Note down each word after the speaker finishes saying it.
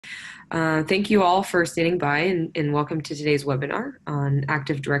Thank you all for standing by and welcome to today's webinar on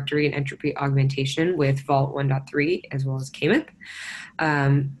Active Directory and Entropy Augmentation with Vault 1.3 as well as KMIP.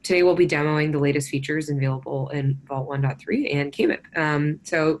 Today we'll be demoing the latest features available in Vault 1.3 and KMIP.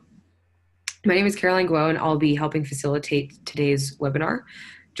 So my name is Caroline Guo and I'll be helping facilitate today's webinar.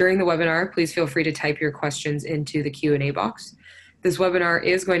 During the webinar, please feel free to type your questions into the Q&A box. This webinar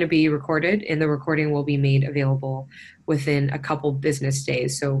is going to be recorded and the recording will be made available within a couple business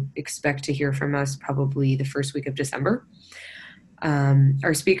days. So expect to hear from us probably the first week of December.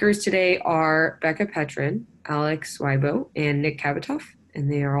 Our speakers today are Becca Petrin, Alex Weibo, and Nick Kavatoff,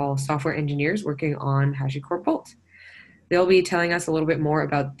 and they are all software engineers working on HashiCorp Vault. They'll be telling us a little bit more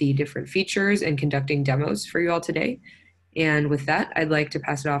about the different features and conducting demos for you all today. And with that, I'd like to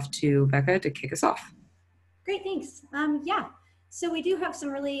pass it off to Becca to kick us off. Great, thanks. So we do have some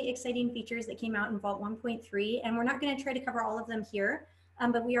really exciting features that came out in Vault 1.3, and we're not going to try to cover all of them here,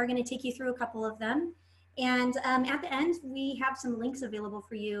 but we are going to take you through a couple of them. And at the end, we have some links available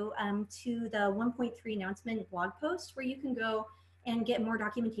for you to the 1.3 announcement blog post where you can go and get more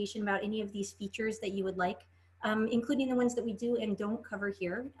documentation about any of these features that you would like, including the ones that we do and don't cover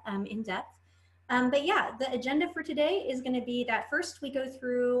here in depth. But yeah, the agenda for today is going to be that first we go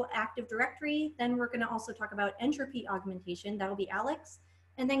through Active Directory, then we're going to also talk about Entropy Augmentation, that'll be Alex,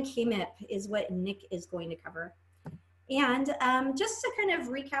 and then KMIP is what Nick is going to cover. And just to kind of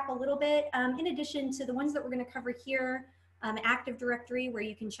recap a little bit, in addition to the ones that we're going to cover here, Active Directory where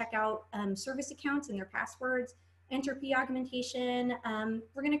you can check out service accounts and their passwords, Entropy Augmentation,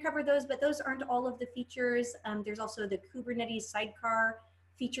 we're going to cover those, but those aren't all of the features. There's also the Kubernetes sidecar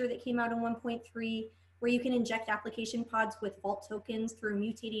feature that came out in 1.3 where you can inject application pods with Vault tokens through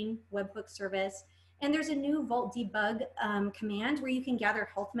mutating webhook service. And there's a new Vault debug command where you can gather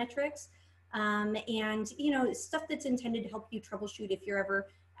health metrics and stuff that's intended to help you troubleshoot if you're ever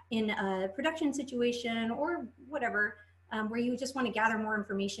in a production situation or whatever, where you just want to gather more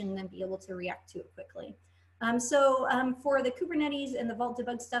information and then be able to react to it quickly. For the Kubernetes and the Vault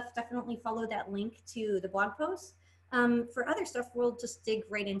debug stuff, definitely follow that link to the blog post. For other stuff, we'll just dig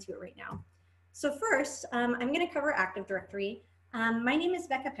right into it right now. So first, I'm going to cover Active Directory. My name is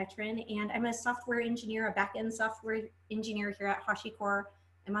Becca Petrin, and I'm a software engineer, a backend software engineer here at HashiCorp.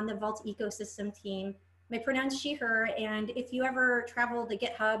 I'm on the Vault ecosystem team. My pronouns she, her, and if you ever travel the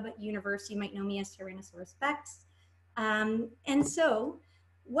GitHub universe, you might know me as Tyrannosaurus Bex. And so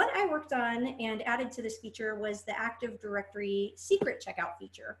what I worked on and added to this feature was the Active Directory secret checkout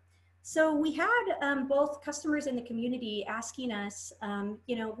feature. So we had both customers in the community asking us,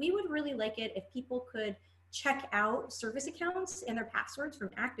 we would really like it if people could check out service accounts and their passwords from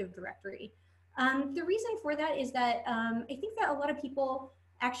Active Directory. The reason for that is that I think that a lot of people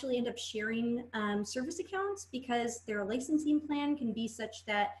actually end up sharing service accounts because their licensing plan can be such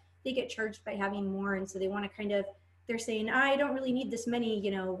that they get charged by having more. And so they want to they're saying, I don't really need this many,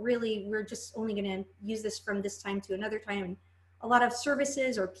 really, we're just only going to use this from this time to another time. A lot of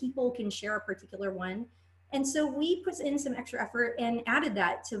services or people can share a particular one. And so we put in some extra effort and added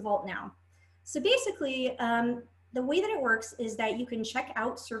that to Vault now. So basically, the way that it works is that you can check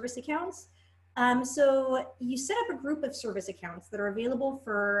out service accounts. So you set up a group of service accounts that are available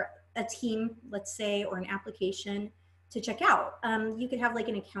for a team, let's say, or an application to check out. You could have like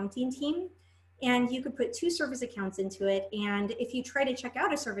an accounting team, and you could put 2 service accounts into it. And if you try to check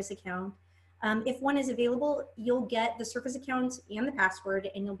out a service account, if one is available, you'll get the service account and the password,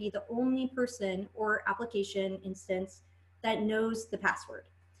 and you'll be the only person or application instance that knows the password.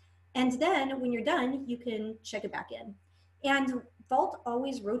 And then when you're done, you can check it back in. And Vault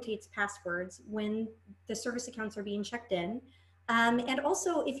always rotates passwords when the service accounts are being checked in. And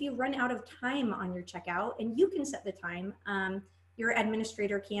also, if you run out of time on your checkout, and you can set the time, your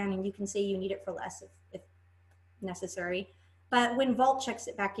administrator can, and you can say you need it for less if necessary. But when Vault checks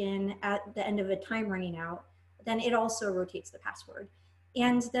it back in at the end of a time running out, then it also rotates the password.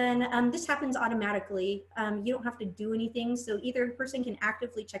 And then this happens automatically. You don't have to do anything. So either a person can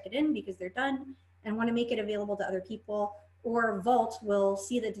actively check it in because they're done and want to make it available to other people, or Vault will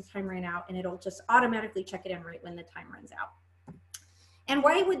see that the time ran out and it'll just automatically check it in right when the time runs out. And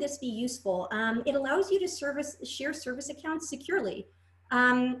why would this be useful? It allows you to share service accounts securely.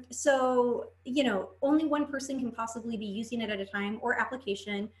 So, only one person can possibly be using it at a time or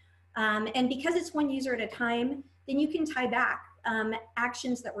application. And because it's one user at a time, then you can tie back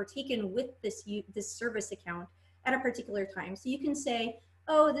actions that were taken with this service account at a particular time. So you can say,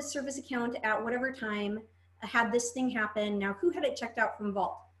 oh, this service account at whatever time had this thing happen. Now, who had it checked out from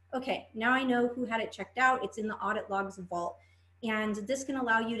Vault? Okay, now I know who had it checked out. It's in the audit logs of Vault. And this can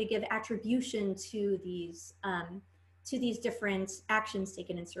allow you to give attribution to these to these different actions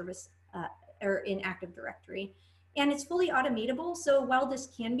taken in service or in Active Directory. And it's fully automatable. So while this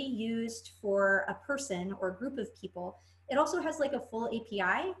can be used for a person or a group of people, it also has like a full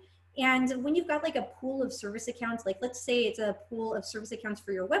API. And when you've got like a pool of service accounts, like let's say it's a pool of service accounts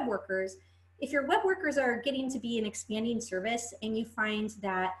for your web workers, if your web workers are getting to be an expanding service and you find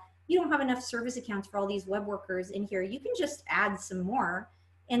that you don't have enough service accounts for all these web workers in here, you can just add some more.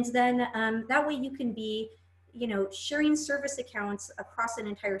 And then that way you can be, sharing service accounts across an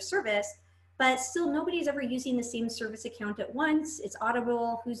entire service, but still nobody's ever using the same service account at once. It's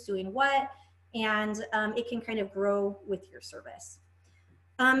audible, who's doing what, and it can kind of grow with your service.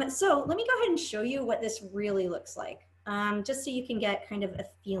 So let me go ahead and show you what this really looks like, just so you can get kind of a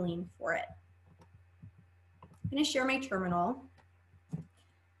feeling for it. I'm going to share my terminal.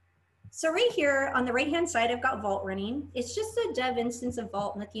 So right here on the right-hand side, I've got Vault running. It's just a dev instance of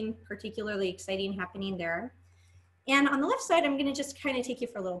Vault, nothing particularly exciting happening there. And on the left side, I'm going to just kind of take you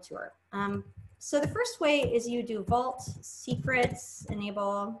for a little tour. So the first way is you do Vault secrets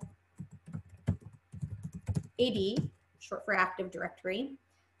enable AD, short for Active Directory.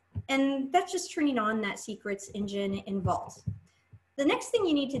 And that's just turning on that secrets engine in Vault. The next thing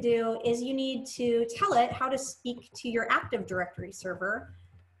you need to do is you need to tell it how to speak to your Active Directory server.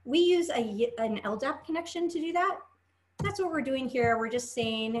 We use an LDAP connection to do that. That's what we're doing here. We're just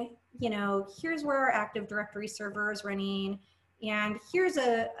saying, here's where our Active Directory server is running, and here's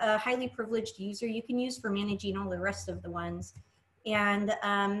a highly privileged user you can use for managing all the rest of the ones. And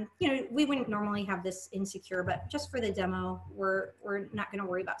we wouldn't normally have this insecure, but just for the demo, we're not going to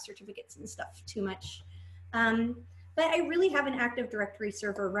worry about certificates and stuff too much. But I really have an Active Directory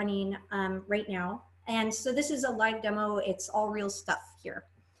server running right now, and so this is a live demo. It's all real stuff here.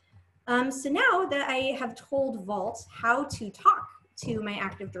 So now that I have told Vault how to talk to my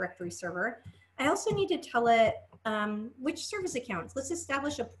Active Directory server, I also need to tell it which service accounts. Let's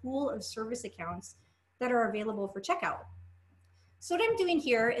establish a pool of service accounts that are available for checkout. So what I'm doing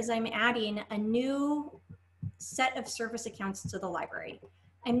here is I'm adding a new set of service accounts to the library.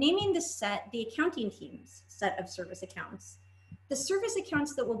 I'm naming this set the accounting team's set of service accounts. The service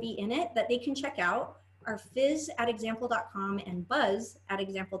accounts that will be in it that they can check out are fizz@example.com and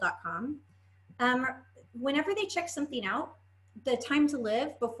buzz@example.com. Whenever they check something out, the time to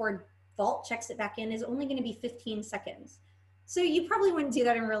live before Vault checks it back in is only going to be 15 seconds. So you probably wouldn't do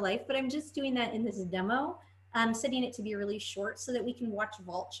that in real life, but I'm just doing that in this demo. I'm setting it to be really short so that we can watch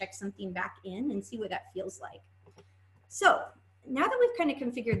Vault check something back in and see what that feels like. So now that we've kind of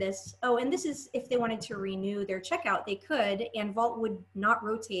configured this, oh, and this is if they wanted to renew their checkout, they could, and Vault would not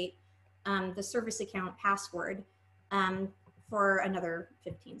rotate the service account password for another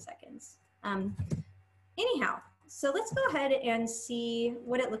 15 seconds. Anyhow, so let's go ahead and see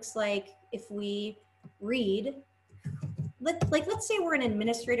what it looks like if we read. Let's say we're an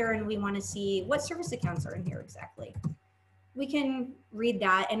administrator and we want to see what service accounts are in here exactly. We can read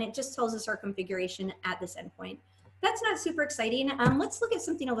that, and it just tells us our configuration at this endpoint. That's not super exciting. Let's look at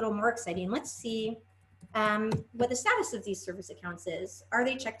something a little more exciting. Let's see what the status of these service accounts is. Are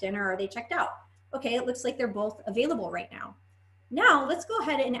they checked in or are they checked out? Okay, it looks like they're both available right now. Now let's go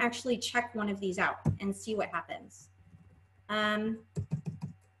ahead and actually check one of these out and see what happens. So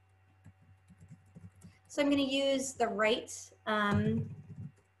I'm going to use the write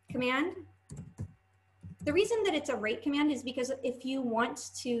command. The reason that it's a write command is because if you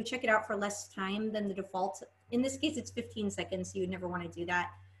want to check it out for less time than the default, in this case it's 15 seconds, so you'd never want to do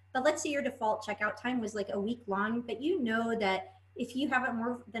that. But let's say your default checkout time was like a week long, but you know that if you have it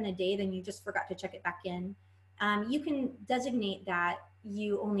more than a day, then you just forgot to check it back in. You can designate that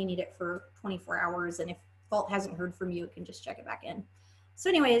you only need it for 24 hours, and if Vault hasn't heard from you, it can just check it back in. So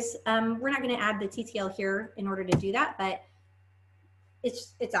anyways, we're not going to add the TTL here in order to do that, but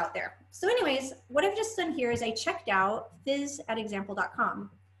it's out there. So anyways, what I've just done here is I checked out fizz@example.com,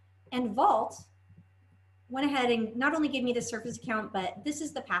 and Vault went ahead and not only gave me the service account, but this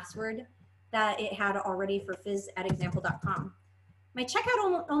is the password that it had already for fizz@example.com. My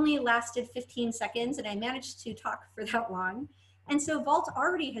checkout only lasted 15 seconds, and I managed to talk for that long. And so Vault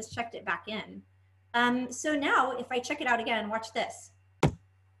already has checked it back in. So now if I check it out again, watch this.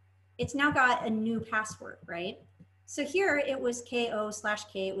 It's now got a new password, right? So here it was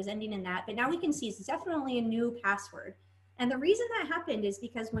KO/K, it was ending in that, but now we can see it's definitely a new password. And the reason that happened is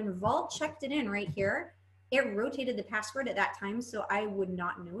because when Vault checked it in right here, it rotated the password at that time, so I would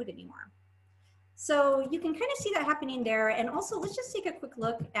not know it anymore. So you can kind of see that happening there. And also let's just take a quick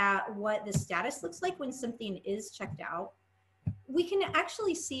look at what the status looks like when something is checked out. We can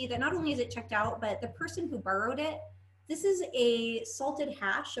actually see that not only is it checked out, but the person who borrowed it, this is a salted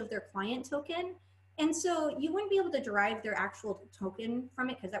hash of their client token. And so you wouldn't be able to derive their actual token from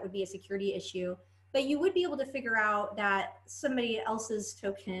it because that would be a security issue, but you would be able to figure out that somebody else's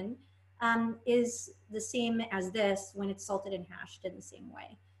token is the same as this when it's salted and hashed in the same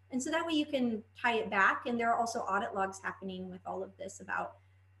way. And so that way you can tie it back, and there are also audit logs happening with all of this about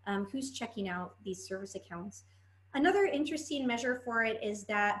who's checking out these service accounts. Another interesting measure for it is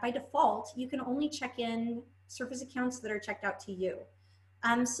that by default, you can only check in service accounts that are checked out to you.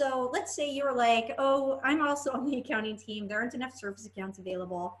 So let's say you were like, oh, I'm also on the accounting team. There aren't enough service accounts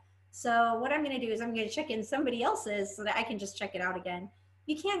available. So what I'm going to do is I'm going to check in somebody else's so that I can just check it out again.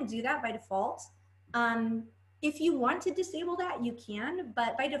 You can't do that by default. If you want to disable that, you can,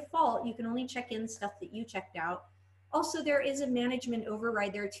 but by default, you can only check in stuff that you checked out. Also, there is a management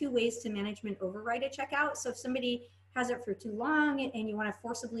override. There are two ways to management override a checkout. So if somebody has it for too long and you want to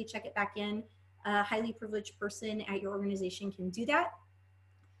forcibly check it back in, a highly privileged person at your organization can do that.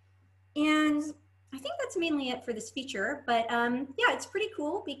 And I think that's mainly it for this feature, but yeah, it's pretty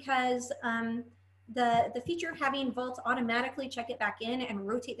cool because the feature of having Vault automatically check it back in and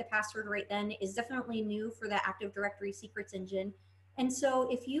rotate the password right then is definitely new for the Active Directory secrets engine. And so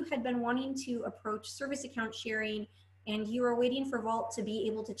if you had been wanting to approach service account sharing and you were waiting for Vault to be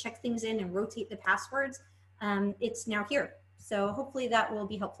able to check things in and rotate the passwords, it's now here. So hopefully that will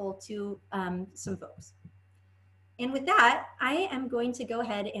be helpful to some folks. And with that, I am going to go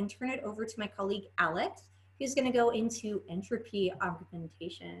ahead and turn it over to my colleague, Alex, who's going to go into entropy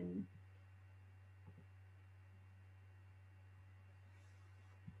augmentation.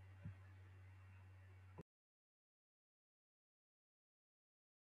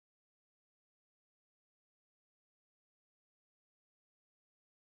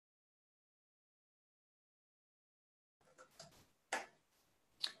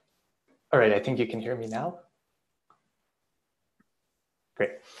 All right, I think you can hear me now.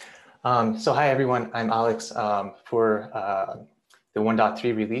 Great. So hi, everyone. I'm Alex. For the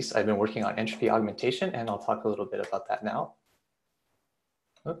 1.3 release, I've been working on entropy augmentation, and I'll talk a little bit about that now.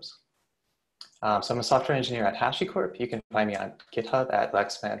 Oops. So I'm a software engineer at HashiCorp. You can find me on GitHub at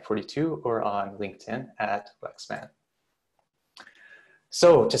Lexman42 or on LinkedIn at Lexman.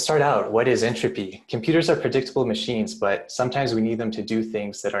 So to start out, what is entropy? Computers are predictable machines, but sometimes we need them to do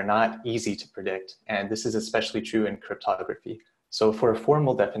things that are not easy to predict. And this is especially true in cryptography. So for a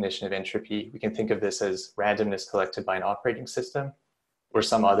formal definition of entropy, we can think of this as randomness collected by an operating system or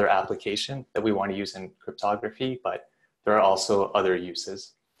some other application that we want to use in cryptography, but there are also other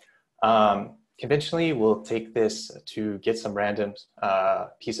uses. Conventionally, we'll take this to get some random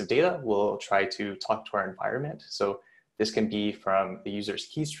piece of data. We'll try to talk to our environment. So this can be from the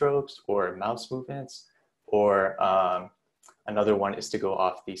user's keystrokes or mouse movements, or another one is to go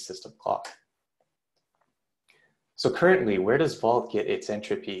off the system clock. So currently, where does Vault get its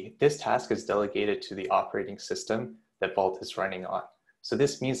entropy? This task is delegated to the operating system that Vault is running on. So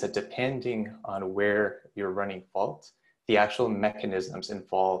this means that depending on where you're running Vault, the actual mechanisms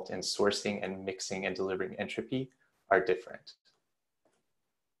involved in sourcing and mixing and delivering entropy are different.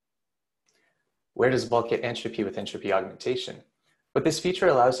 Where does Vault get entropy with entropy augmentation? What this feature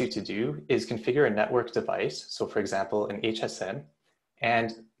allows you to do is configure a network device, so for example, an HSM,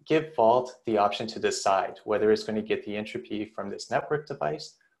 and give Vault the option to decide whether it's going to get the entropy from this network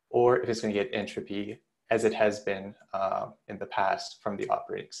device or if it's going to get entropy as it has been in the past from the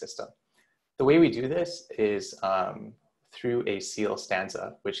operating system. The way we do this is through a seal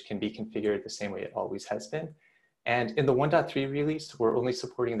stanza, which can be configured the same way it always has been. And in the 1.3 release, we're only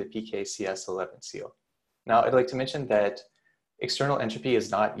supporting the PKCS11 seal. Now, I'd like to mention that external entropy is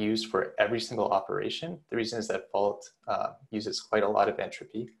not used for every single operation. The reason is that Vault uses quite a lot of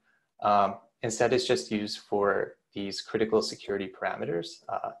entropy. Instead, it's just used for these critical security parameters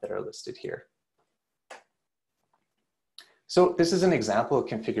that are listed here. So this is an example of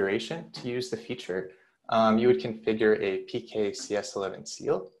configuration to use the feature. You would configure a PKCS11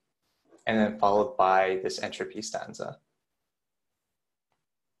 seal, and then followed by this entropy stanza.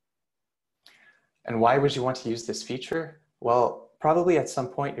 And why would you want to use this feature? Well, probably at some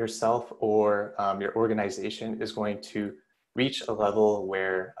point yourself or your organization is going to reach a level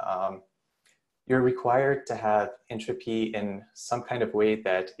where you're required to have entropy in some kind of way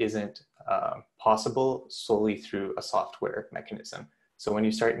that isn't possible solely through a software mechanism. So when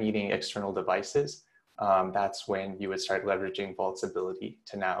you start needing external devices, that's when you would start leveraging Vault's ability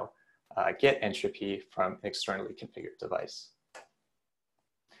to now get entropy from an externally configured device.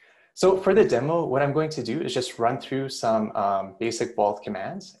 So for the demo, what I'm going to do is just run through some basic Vault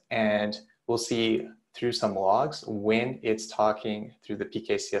commands, and we'll see through some logs when it's talking through the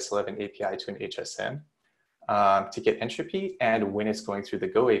PKCS11 API to an HSM to get entropy, and when it's going through the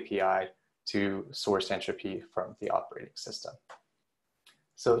Go API to source entropy from the operating system.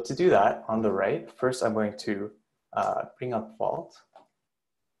 So to do that, on the right, first I'm going to bring up Vault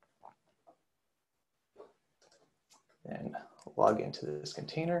and log into this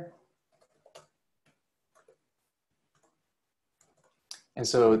container. And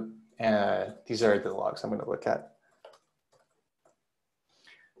so these are the logs I'm going to look at.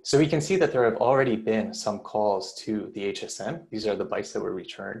 So we can see that there have already been some calls to the HSM. These are the bytes that were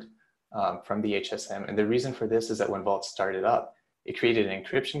returned from the HSM. And the reason for this is that when Vault started up, it created an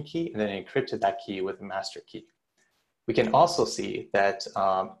encryption key and then encrypted that key with a master key. We can also see that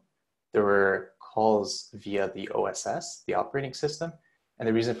there were calls via the OSS, the operating system. And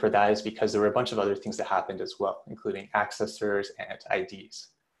the reason for that is because there were a bunch of other things that happened as well, including accessors and IDs,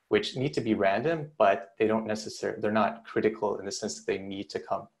 which need to be random, but they don't necessarily, they're not critical in the sense that they need to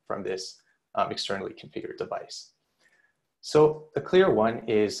come from this externally configured device. So the clear one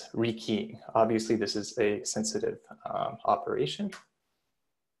is rekeying. Obviously, this is a sensitive operation.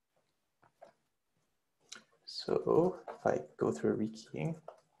 So if I go through rekeying,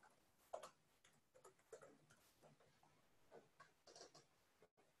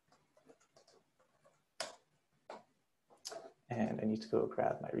 and I need to go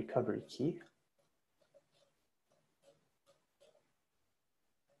grab my recovery key.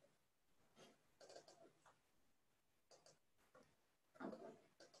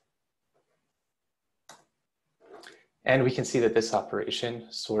 And we can see that this operation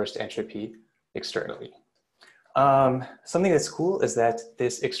sourced entropy externally. Something that's cool is that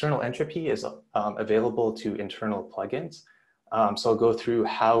this external entropy is available to internal plugins. So I'll go through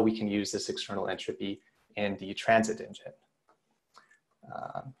how we can use this external entropy in the transit engine.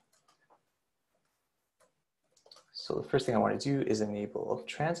 So the first thing I want to do is enable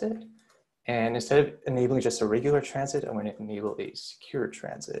transit. And instead of enabling just a regular transit, I'm going to enable a secure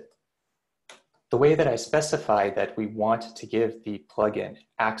transit. The way that I specify that we want to give the plugin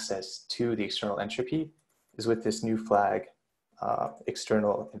access to the external entropy is with this new flag,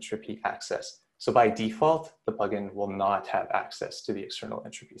 external entropy access. So by default, the plugin will not have access to the external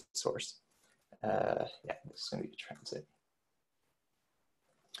entropy source. Yeah, this is going to be transit.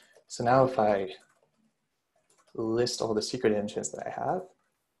 So now if I list all the secret engines that I have,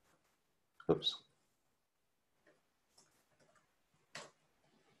 oops.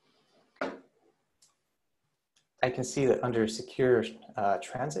 I can see that under secure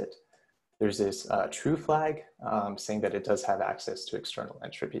transit, there's this true flag saying that it does have access to external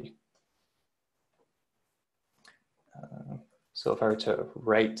entropy. So if I were to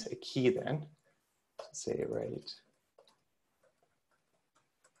write a key then, say write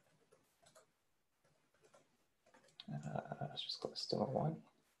let's just call this demo 1.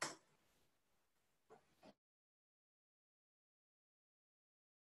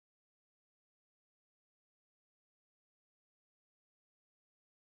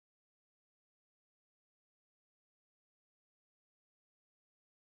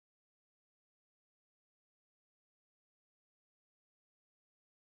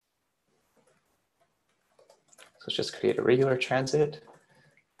 So let's just create a regular transit.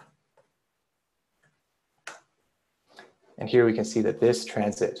 And here we can see that this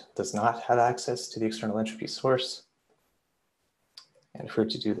transit does not have access to the external entropy source. And if we were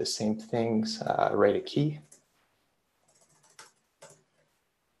to do the same things, write a key.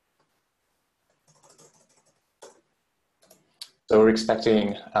 So we're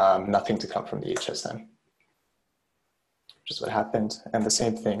expecting nothing to come from the HSM, which is what happened. And the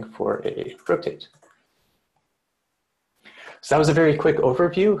same thing for a rotate. So that was a very quick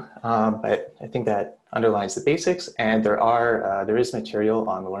overview, but I think that underlines the basics. And there is material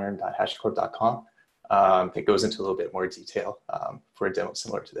on learn.hashicorp.com that goes into a little bit more detail for a demo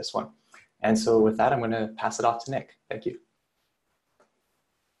similar to this one. And so with that, I'm going to pass it off to Nick. Thank you.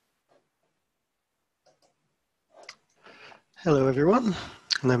 Hello, everyone.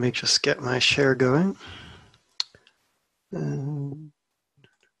 Let me just get my share going.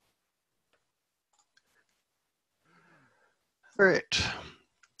 All right,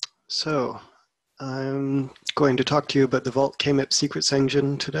 so I'm going to talk to you about the Vault KMIP secrets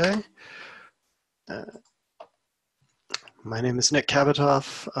engine today. My name is Nick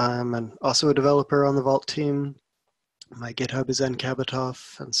Kabatoff. I'm also a developer on the Vault team. My GitHub is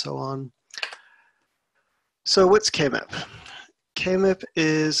nkabatoff and so on. So what's KMIP? KMIP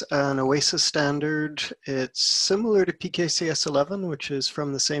is an OASIS standard. It's similar to PKCS11, which is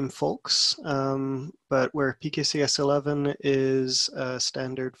from the same folks, but where PKCS11 is a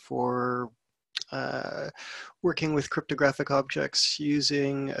standard for working with cryptographic objects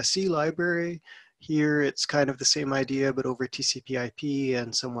using a C library, Here it's kind of the same idea, but over TCP/IP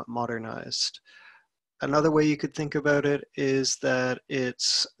and somewhat modernized. Another way you could think about it is that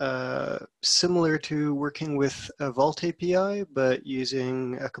it's similar to working with a Vault API, but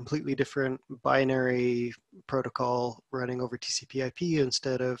using a completely different binary protocol running over TCP/IP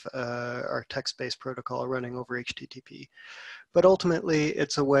instead of our text-based protocol running over HTTP. But ultimately,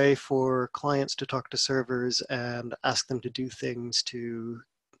 it's a way for clients to talk to servers and ask them to do things to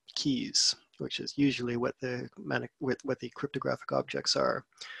keys, which is usually what the cryptographic objects are.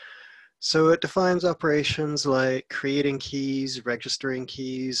 So it defines operations like creating keys, registering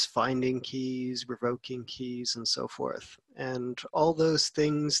keys, finding keys, revoking keys, and so forth. And all those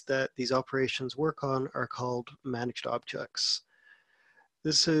things that these operations work on are called managed objects.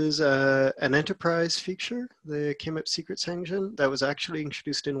 This is an enterprise feature, the KMIP secrets engine, that was actually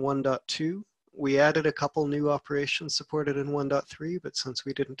introduced in 1.2. We added a couple new operations supported in 1.3, but since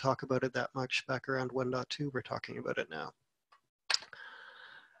we didn't talk about it that much back around 1.2, we're talking about it now.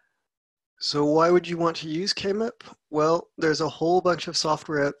 So why would you want to use KMIP? Well, there's a whole bunch of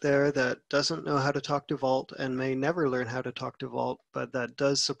software out there that doesn't know how to talk to Vault and may never learn how to talk to Vault, but that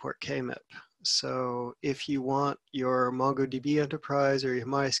does support KMIP. So if you want your MongoDB enterprise or your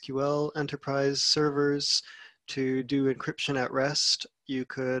MySQL enterprise servers to do encryption at rest, you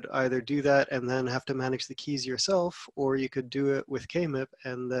could either do that and then have to manage the keys yourself, or you could do it with KMIP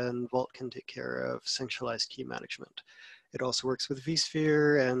and then Vault can take care of centralized key management. It also works with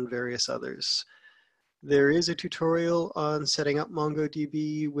vSphere and various others. There is a tutorial on setting up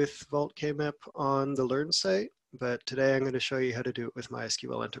MongoDB with Vault KMIP on the Learn site, but today I'm going to show you how to do it with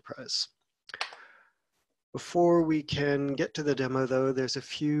MySQL Enterprise. Before we can get to the demo though, there's a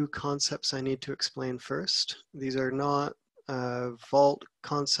few concepts I need to explain first. These are not Vault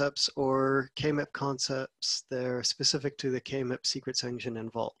concepts or KMIP concepts. They're specific to the KMIP secrets engine in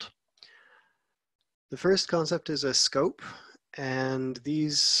Vault. The first concept is a scope, and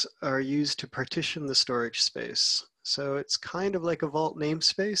these are used to partition the storage space. So it's kind of like a Vault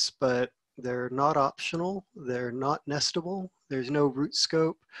namespace, but they're not optional, they're not nestable, there's no root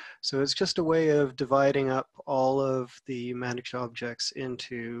scope. So it's just a way of dividing up all of the managed objects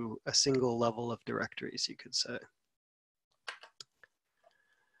into a single level of directories, you could say.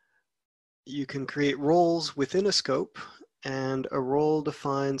 You can create roles within a scope, and a role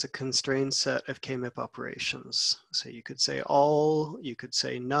defines a constrained set of KMIP operations. So you could say all, you could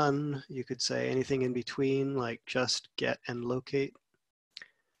say none, you could say anything in between, like just, get, and locate.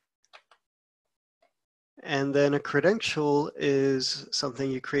 And then a credential is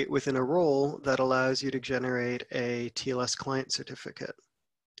something you create within a role that allows you to generate a TLS client certificate.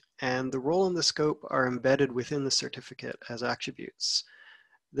 And the role and the scope are embedded within the certificate as attributes.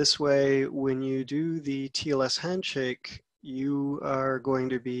 This way, when you do the TLS handshake, you are going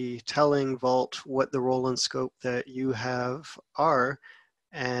to be telling Vault what the role and scope that you have are,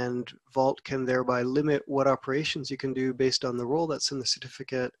 and Vault can thereby limit what operations you can do based on the role that's in the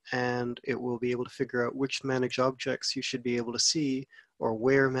certificate, and it will be able to figure out which managed objects you should be able to see or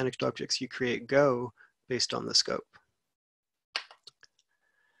where managed objects you create go based on the scope.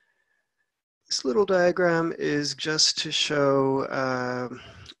 This little diagram is just to show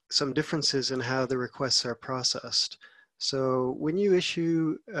some differences in how the requests are processed. So when you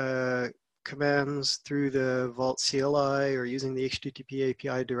issue commands through the Vault CLI or using the HTTP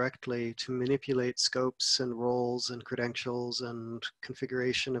API directly to manipulate scopes and roles and credentials and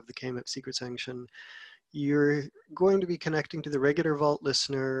configuration of the KMIP secrets engine, you're going to be connecting to the regular Vault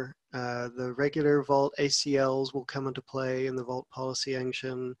listener. The regular Vault ACLs will come into play in the Vault policy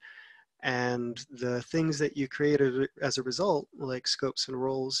engine. And the things that you created as a result, like scopes and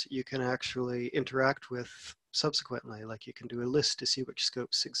roles, you can actually interact with subsequently, like you can do a list to see which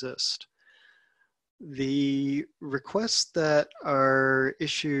scopes exist. The requests that are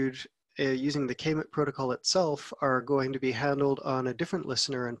issued using the KMIP protocol itself are going to be handled on a different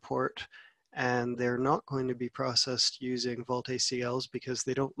listener and port, and they're not going to be processed using Vault ACLs because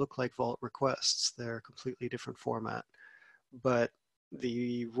they don't look like Vault requests. They're a completely different format. But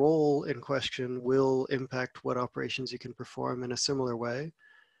the role in question will impact what operations you can perform in a similar way.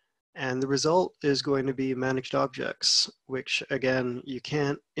 And the result is going to be managed objects, which again, you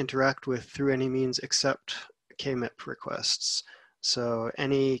can't interact with through any means except KMIP requests. So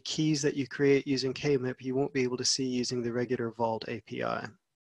any keys that you create using KMIP, you won't be able to see using the regular Vault API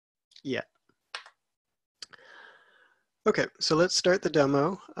yet. Okay, so let's start the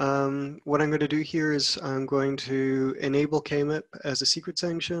demo. What I'm going to do here is I'm going to enable KMIP as a secrets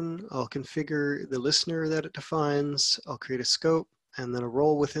engine. I'll configure the listener that it defines. I'll create a scope and then a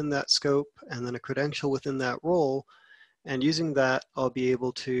role within that scope and then a credential within that role. And using that, I'll be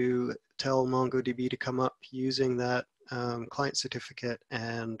able to tell MongoDB to come up using that client certificate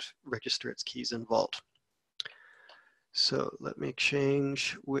and register its keys in Vault. So let me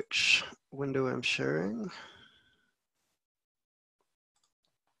change which window I'm sharing.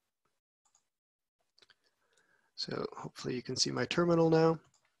 So hopefully you can see my terminal now.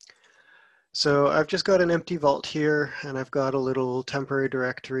 So I've just got an empty vault here, and I've got a little temporary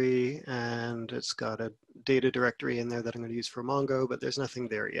directory, and it's got a data directory in there that I'm going to use for Mongo, but there's nothing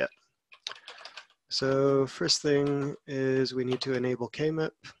there yet. So first thing is we need to enable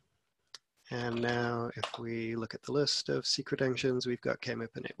KMIP. And now if we look at the list of secret engines, we've got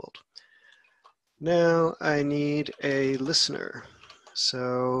KMIP enabled. Now I need a listener.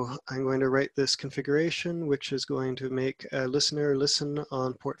 So I'm going to write this configuration, which is going to make a listener listen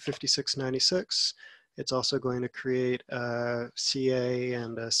on port 5696. It's also going to create a CA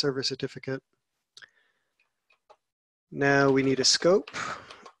and a server certificate. Now we need a scope.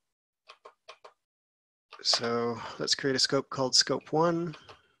 So let's create a scope called scope 1.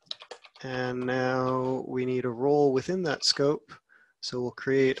 And now we need a role within that scope. So we'll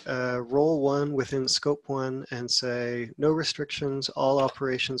create a role 1 within scope 1 and say no restrictions, all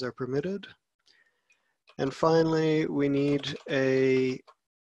operations are permitted. And finally, we need a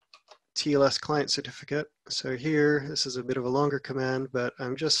TLS client certificate. So here, this is a bit of a longer command, but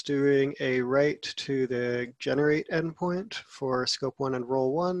I'm just doing a write to the generate endpoint for scope 1 and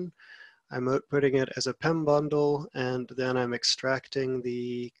role 1. I'm outputting it as a PEM bundle, and then I'm extracting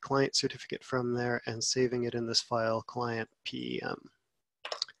the client certificate from there and saving it in this file, client PEM.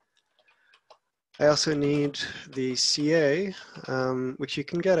 I also need the CA, which you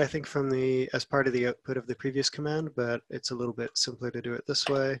can get, I think, from as part of the output of the previous command, but it's a little bit simpler to do it this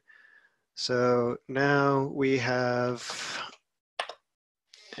way. So now we have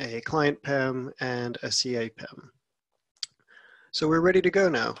a client PEM and a CA PEM. So we're ready to go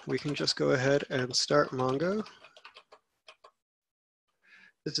now. We can just go ahead and start Mongo.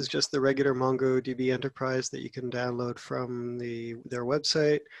 This is just the regular MongoDB Enterprise that you can download from their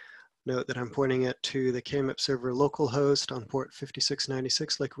website. Note that I'm pointing it to the KMIP server localhost on port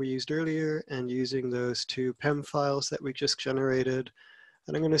 5696 like we used earlier, and using those two PEM files that we just generated.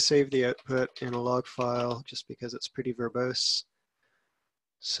 And I'm going to save the output in a log file just because it's pretty verbose.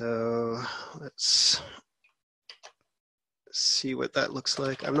 So let's see what that looks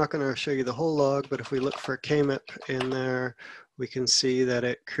like. I'm not going to show you the whole log, but if we look for KMIP in there, we can see that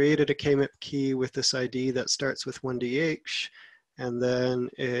it created a KMIP key with this ID that starts with 1DH, and then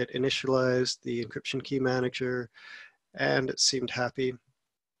it initialized the encryption key manager, and it seemed happy.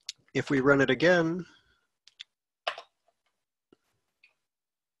 If we run it again,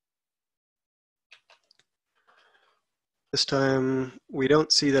 this time we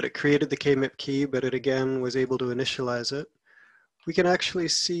don't see that it created the KMIP key, but it again was able to initialize it. We can actually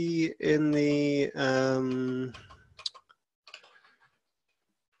see in the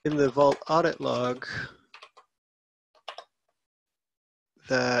Vault audit log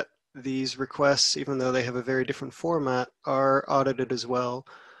that these requests, even though they have a very different format, are audited as well.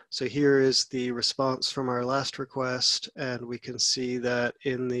 So here is the response from our last request, and we can see that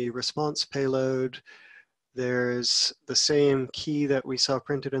in the response payload, there's the same key that we saw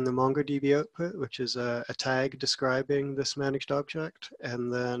printed in the MongoDB output, which is a tag describing this managed object.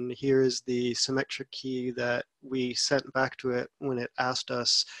 And then here is the symmetric key that we sent back to it when it asked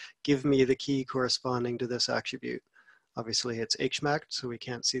us, give me the key corresponding to this attribute. Obviously it's HMAC'd, so we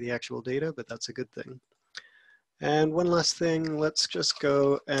can't see the actual data, but that's a good thing. And one last thing, let's just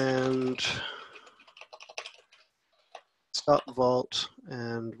go and stop Vault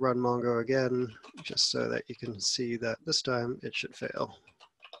and run Mongo again, just so that you can see that this time it should fail.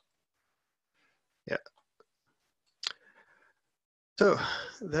 Yeah. So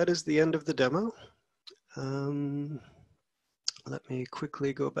that is the end of the demo. Let me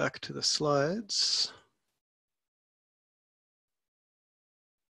quickly go back to the slides.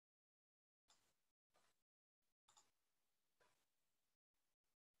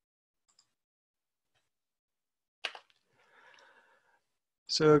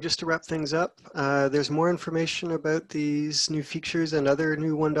 So just to wrap things up, there's more information about these new features and other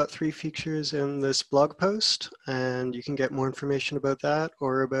new 1.3 features in this blog post, and you can get more information about that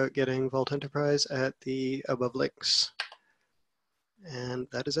or about getting Vault Enterprise at the above links. And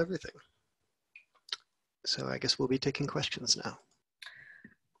that is everything. So I guess we'll be taking questions now.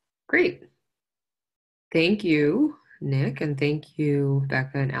 Great. Thank you, Nick, and thank you,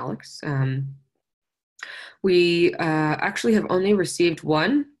 Becca and Alex. We actually have only received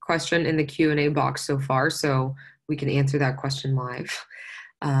one question in the Q&A box so far, so we can answer that question live.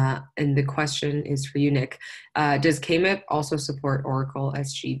 And the question is for you, Nick. Does KMIP also support Oracle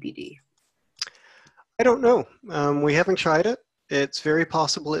SGBD? I don't know. We haven't tried it. It's very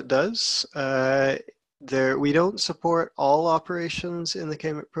possible it does. We don't support all operations in the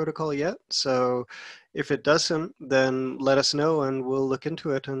KMIP protocol yet. So if it doesn't, then let us know and we'll look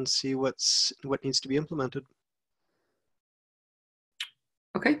into it and see what needs to be implemented.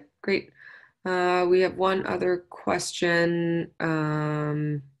 Okay, great. We have one other question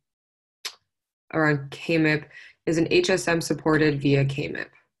around KMIP. Is an HSM supported via KMIP?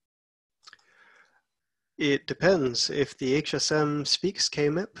 It depends. If the HSM speaks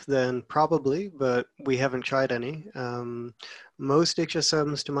KMIP, then probably, but we haven't tried any. Most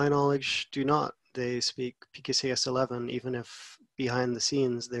HSMs, to my knowledge, do not. They speak PKCS 11, even if behind the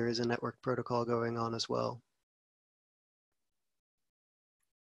scenes there is a network protocol going on as well.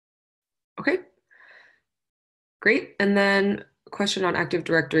 Okay, great. And then question on Active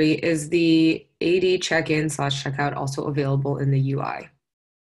Directory, is the AD check-in/checkout also available in the UI?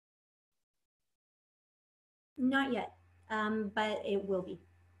 Not yet, but it will be.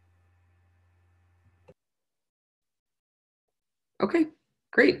 Okay,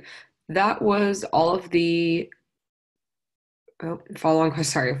 great. That was all of the follow-on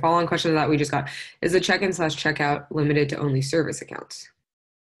question that we just got. Is the check-in/checkout limited to only service accounts?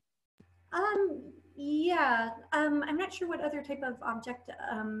 Yeah, I'm not sure what other type of object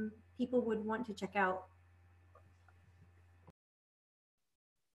people would want to check out.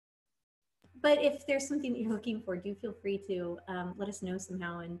 But if there's something that you're looking for, do feel free to let us know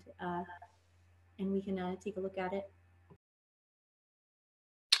somehow, and we can take a look at it.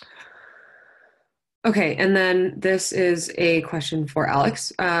 Okay, and then this is a question for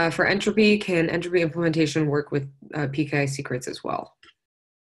Alex. For Entropy, can Entropy implementation work with PKI secrets as well?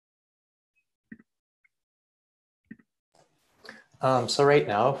 So right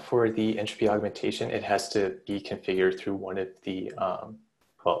now, for the Entropy augmentation, it has to be configured through one of the,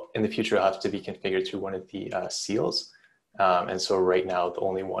 well, in the future, it'll have to be configured through one of the seals. And so right now, the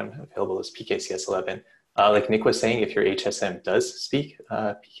only one available is PKCS 11. Like Nick was saying, if your HSM does speak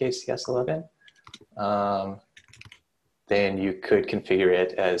PKCS 11, then you could configure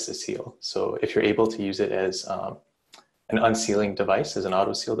it as a seal. So if you're able to use it as an unsealing device, as an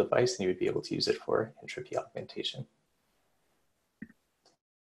auto seal device, then you would be able to use it for Entropy augmentation.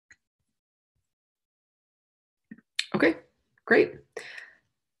 Okay, great.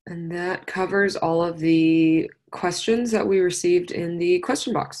 And that covers all of the questions that we received in the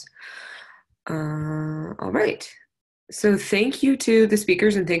question box. All right. So thank you to the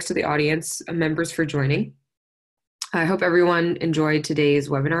speakers and thanks to the audience members for joining. I hope everyone enjoyed today's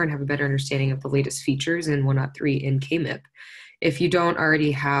webinar and have a better understanding of the latest features in 1.3 in KMIP. If you don't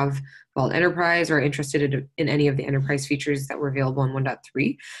already have Vault Enterprise or are interested in any of the enterprise features that were available in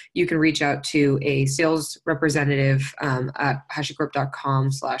 1.3, you can reach out to a sales representative at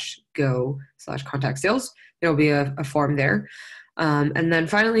hashicorp.com/go/contact sales. There'll be a form there. And then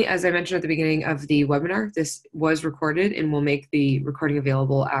finally, as I mentioned at the beginning of the webinar, this was recorded and we'll make the recording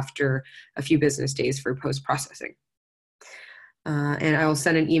available after a few business days for post-processing. And I will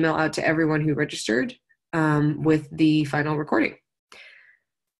send an email out to everyone who registered with the final recording.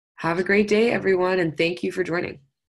 Have a great day, everyone, and thank you for joining.